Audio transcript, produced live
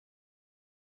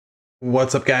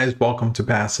What's up, guys? Welcome to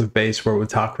Passive Base, where we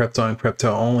talk crypto and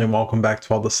crypto only. Welcome back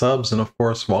to all the subs, and of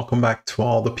course, welcome back to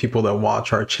all the people that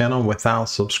watch our channel without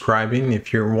subscribing.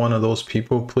 If you're one of those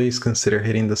people, please consider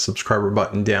hitting the subscriber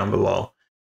button down below.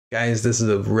 Guys, this is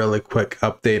a really quick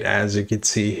update. As you can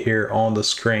see here on the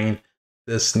screen,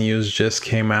 this news just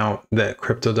came out that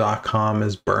Crypto.com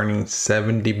is burning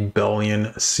 70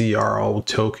 billion CRO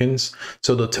tokens.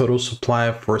 So the total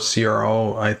supply for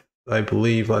CRO, I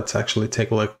believe, let's actually take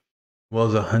a look,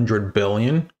 was 100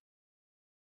 billion.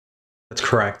 That's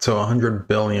correct. So 100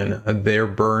 billion. They're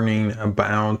burning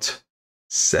about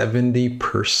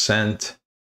 70%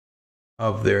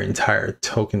 of their entire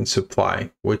token supply,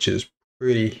 which is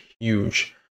pretty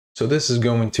huge. So this is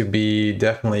going to be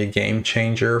definitely a game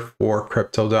changer for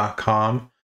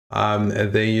Crypto.com.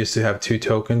 They used to have two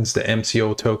tokens, the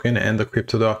MCO token and the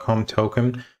Crypto.com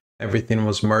token. Everything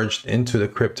was merged into the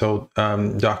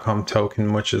Crypto.com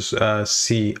token, which is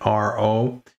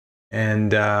CRO.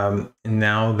 And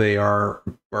now they are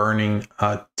burning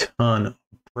a ton,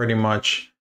 pretty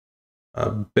much a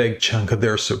big chunk of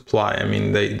their supply. I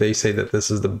mean, they say that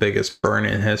this is the biggest burn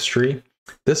in history.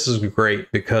 This is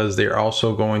great because they're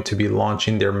also going to be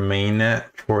launching their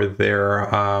mainnet for their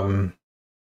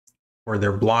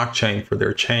blockchain, for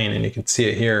their chain, and you can see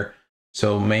it here.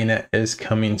 So mainnet is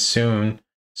coming soon.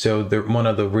 So one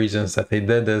of the reasons that they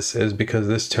did this is because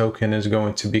this token is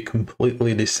going to be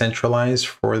completely decentralized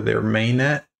for their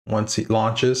mainnet once it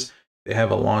launches. They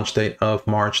have a launch date of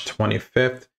March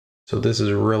 25th. So this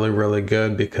is really, really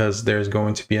good because there's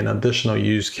going to be an additional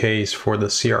use case for the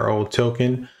CRO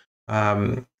token.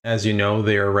 As you know,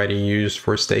 they are already used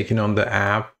for staking on the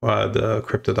app, the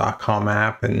Crypto.com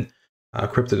app, and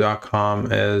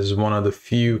Crypto.com is one of the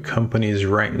few companies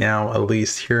right now, at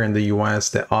least here in the US,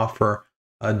 that offer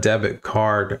a debit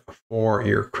card for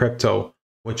your crypto,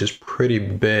 which is pretty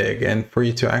big. And for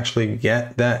you to actually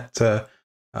get that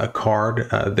card,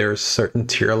 there's certain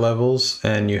tier levels,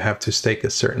 and you have to stake a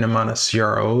certain amount of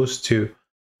CROs to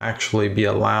actually be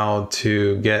allowed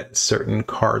to get certain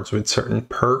cards with certain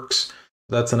perks.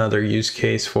 That's another use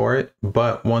case for it.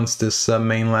 But once this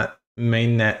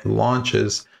mainnet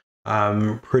launches,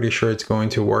 I'm pretty sure it's going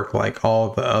to work like all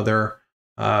the other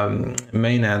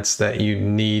mainnets, that you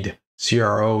need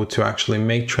CRO to actually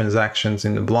make transactions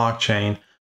in the blockchain.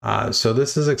 So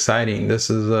this is exciting. This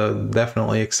is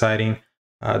definitely exciting.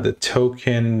 The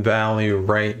token value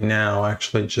right now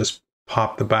actually just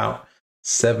popped about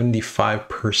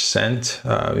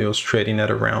 75%. It was trading at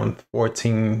around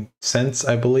 14 cents,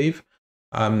 I believe.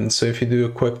 So if you do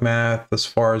a quick math as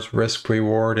far as risk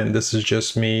reward, and this is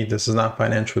just me, this is not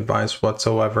financial advice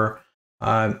whatsoever.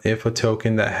 If a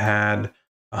token that had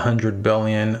 100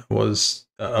 billion was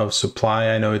of supply,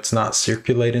 I know it's not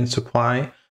circulating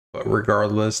supply, but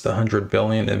regardless, the 100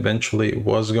 billion eventually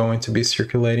was going to be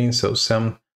circulating. So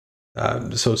some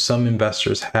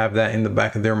investors have that in the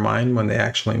back of their mind when they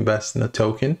actually invest in a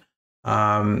token.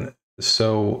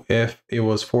 So if it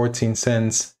was 14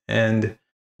 cents and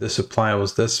the supply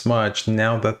was this much,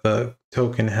 now that the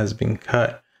token has been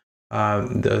cut,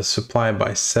 the supply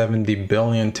by 70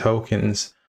 billion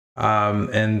tokens,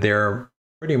 and they're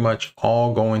pretty much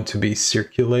all going to be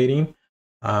circulating.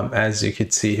 As you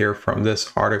can see here from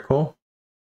this article,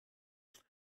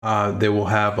 they will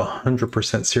have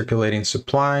 100% circulating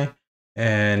supply,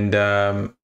 and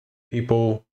the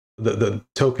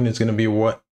token is going to be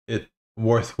worth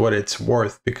what it's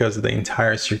worth, because the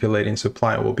entire circulating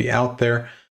supply will be out there.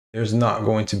 There's not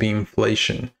going to be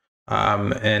inflation,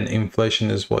 and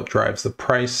inflation is what drives the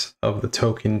price of the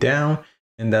token down.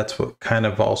 And that's what kind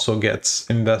of also gets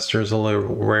investors a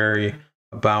little wary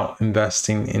about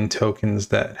investing in tokens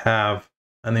that have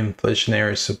an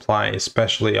inflationary supply,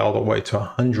 especially all the way to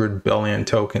 100 billion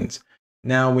tokens.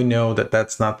 Now we know that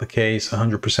that's not the case.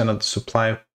 100% of the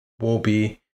supply will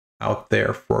be out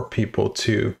there for people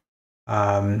to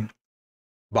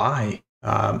buy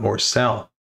or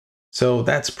sell. So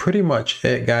that's pretty much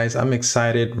it, guys. I'm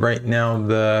excited. Right now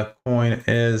the coin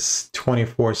is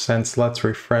 24 cents. Let's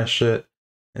refresh it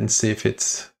and see if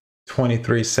it's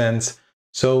 23 cents.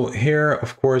 So here,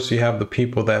 of course, you have the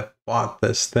people that bought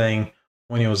this thing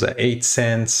when it was at 8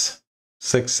 cents,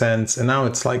 6 cents, and now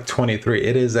it's like 23.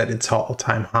 It is at its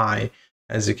all-time high.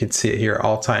 As you can see it here,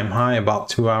 all-time high about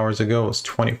 2 hours ago was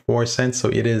 24 cents. So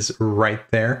it is right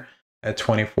there at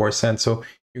 24 cents. So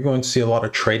you're going to see a lot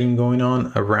of trading going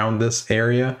on around this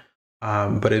area.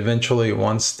 But eventually,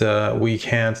 once the weak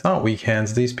hands, not weak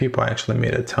hands, these people actually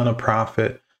made a ton of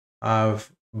profit.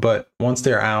 But once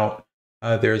they're out,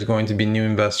 there's going to be new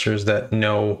investors that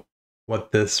know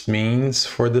what this means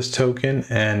for this token.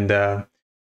 And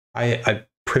I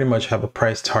pretty much have a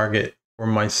price target for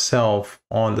myself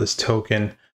on this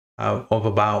token of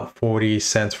about 40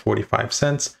 cents, 45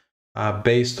 cents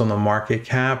based on the market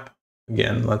cap.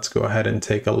 Again, let's go ahead and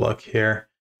take a look here.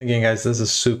 Again, guys, this is a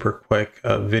super quick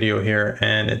video here,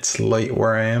 and it's late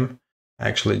where I am. I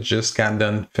actually just got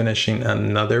done finishing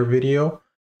another video,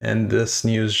 and this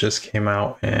news just came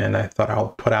out, and I thought I'll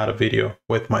put out a video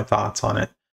with my thoughts on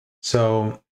it.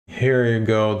 So here you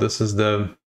go. This is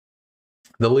the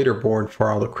leaderboard for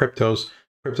all the cryptos.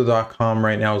 Crypto.com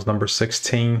right now is number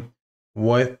 16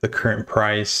 with the current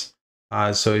price.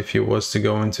 So if it was to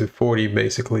go into 40,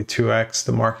 basically 2x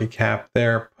the market cap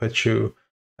there, put you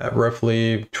at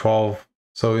roughly 12.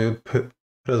 So it put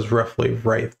us roughly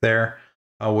right there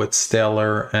with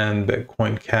Stellar and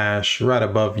Bitcoin Cash, right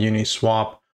above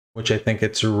Uniswap, which I think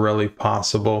it's really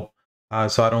possible.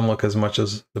 So I don't look as much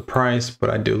as the price,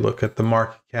 but I do look at the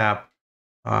market cap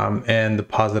and the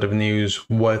positive news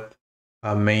with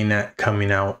MainNet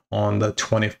coming out on the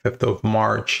 25th of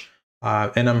March.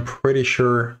 And I'm pretty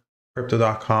sure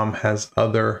Crypto.com has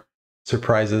other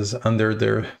surprises under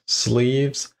their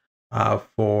sleeves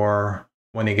for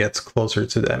when it gets closer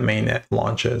to that MainNet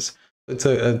launches. It's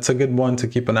a good one to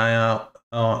keep an eye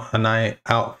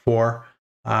out for.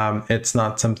 It's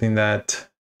not something that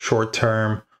short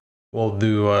term will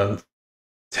do a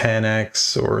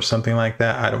 10x or something like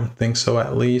that. I don't think so,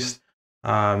 at least.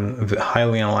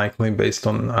 Highly unlikely based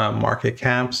on market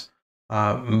caps,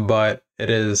 but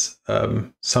it is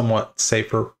somewhat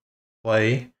safer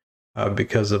play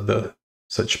because of the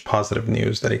such positive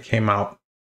news that it came out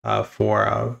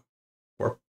for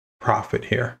profit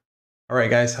here. All right,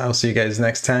 guys, I'll see you guys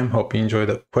next time. Hope you enjoyed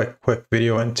the quick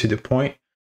video and to the point.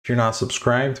 If you're not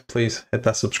subscribed, please hit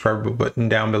that subscribe button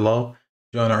down below.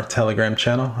 Join our Telegram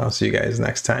channel. I'll see you guys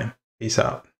next time. Peace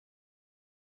out.